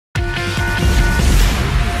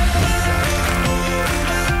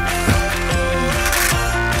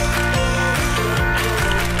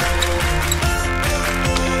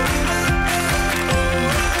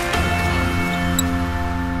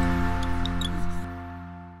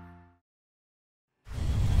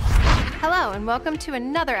Hello, and welcome to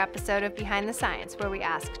another episode of Behind the Science, where we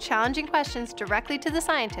ask challenging questions directly to the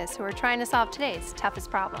scientists who are trying to solve today's toughest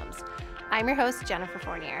problems. I'm your host, Jennifer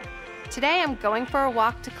Fournier. Today, I'm going for a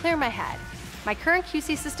walk to clear my head. My current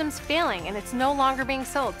QC system's failing, and it's no longer being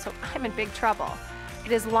sold, so I'm in big trouble.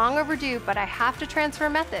 It is long overdue, but I have to transfer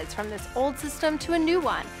methods from this old system to a new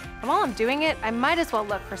one. And while I'm doing it, I might as well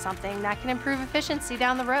look for something that can improve efficiency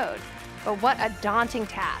down the road. But what a daunting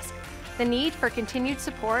task. The need for continued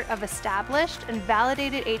support of established and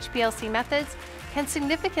validated HPLC methods can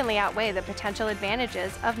significantly outweigh the potential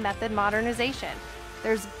advantages of method modernization.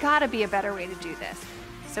 There's gotta be a better way to do this.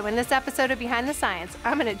 So in this episode of Behind the Science,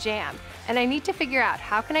 I'm in a jam, and I need to figure out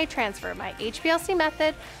how can I transfer my HPLC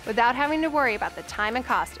method without having to worry about the time and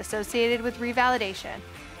cost associated with revalidation.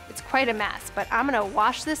 It's quite a mess, but I'm gonna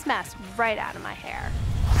wash this mess right out of my hair.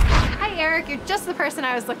 Hi Eric, you're just the person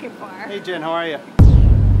I was looking for. Hey Jen, how are you?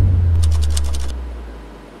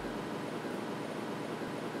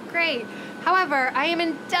 Great. However, I am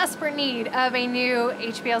in desperate need of a new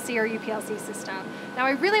HPLC or UPLC system. Now,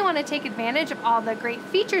 I really want to take advantage of all the great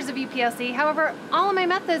features of UPLC. However, all of my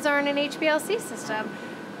methods are in an HPLC system.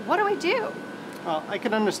 What do I do? Well, I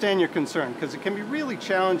can understand your concern because it can be really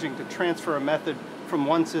challenging to transfer a method from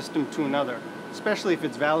one system to another, especially if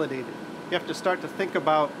it's validated. You have to start to think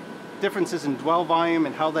about differences in dwell volume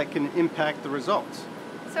and how that can impact the results.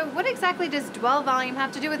 So what exactly does dwell volume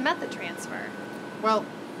have to do with method transfer? Well,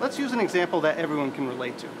 let's use an example that everyone can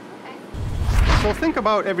relate to. Okay. So think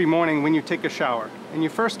about every morning when you take a shower and you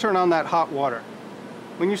first turn on that hot water.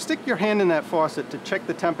 When you stick your hand in that faucet to check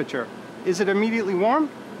the temperature, is it immediately warm?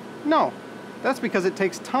 No. That's because it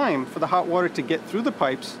takes time for the hot water to get through the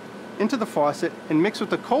pipes, into the faucet, and mix with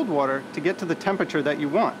the cold water to get to the temperature that you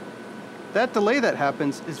want. That delay that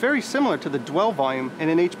happens is very similar to the dwell volume in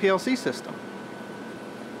an HPLC system.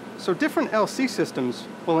 So different LC systems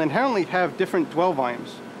will inherently have different dwell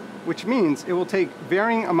volumes, which means it will take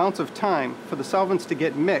varying amounts of time for the solvents to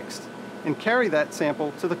get mixed and carry that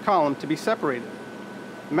sample to the column to be separated.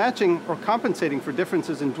 Matching or compensating for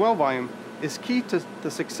differences in dwell volume is key to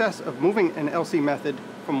the success of moving an LC method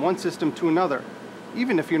from one system to another,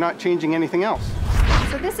 even if you're not changing anything else.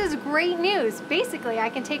 So this is great news. Basically,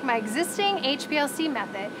 I can take my existing HPLC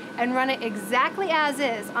method and run it exactly as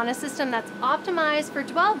is on a system that's optimized for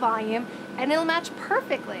dwell volume, and it'll match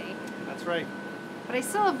perfectly. That's right. But I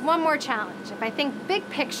still have one more challenge. If I think big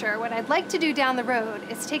picture, what I'd like to do down the road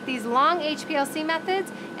is take these long HPLC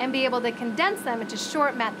methods and be able to condense them into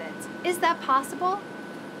short methods. Is that possible?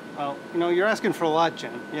 Well, you're asking for a lot,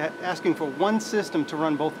 Jen. You're asking for one system to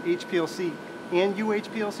run both HPLC and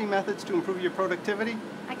UHPLC methods to improve your productivity?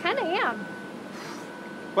 I kind of am.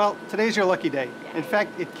 Well, today's your lucky day. Yay. In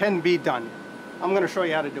fact, it can be done. I'm going to show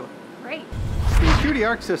you how to do it. Great. The QD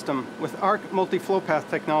ARC system with ARC multi-flow path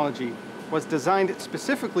technology was designed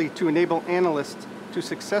specifically to enable analysts to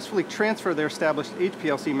successfully transfer their established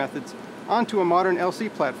HPLC methods onto a modern LC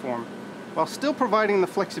platform, while still providing the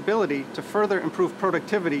flexibility to further improve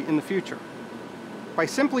productivity in the future. By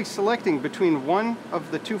simply selecting between one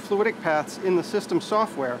of the two fluidic paths in the system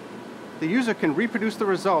software, the user can reproduce the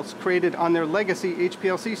results created on their legacy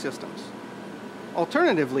HPLC systems.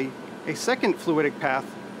 Alternatively, a second fluidic path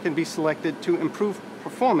can be selected to improve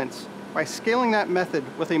performance by scaling that method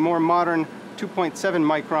with a more modern 2.7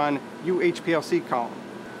 micron UHPLC column.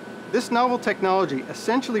 This novel technology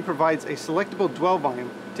essentially provides a selectable dwell volume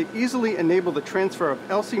to easily enable the transfer of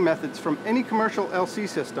LC methods from any commercial LC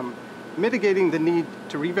system, mitigating the need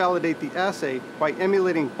to revalidate the assay by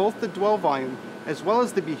emulating both the dwell volume as well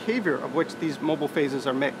as the behavior of which these mobile phases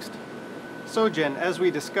are mixed. So Jen, as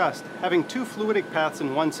we discussed, having two fluidic paths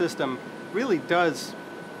in one system really does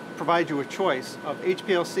provide you a choice of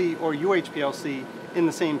HPLC or UHPLC in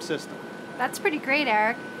the same system. That's pretty great,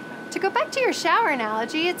 Eric. To go back to your shower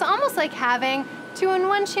analogy, it's almost like having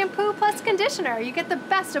 2-in-1 shampoo plus conditioner. You get the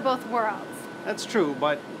best of both worlds. That's true,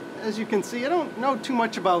 but as you can see, I don't know too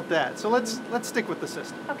much about that, so let's stick with the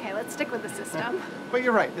system. Okay, let's stick with the system. But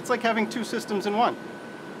you're right, it's like having two systems in one.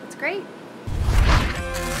 That's great.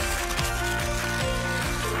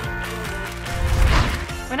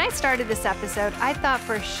 When I started this episode, I thought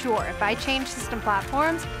for sure if I changed system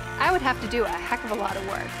platforms, I would have to do a heck of a lot of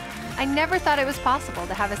work. I never thought it was possible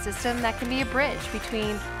to have a system that can be a bridge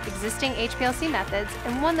between existing HPLC methods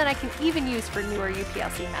and one that I can even use for newer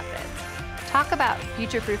UPLC methods. Talk about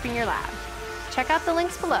future-proofing your lab. Check out the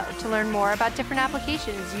links below to learn more about different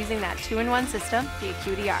applications using that 2-in-1 system via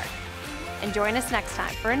QD ARC. And join us next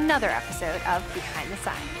time for another episode of Behind the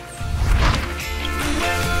Science.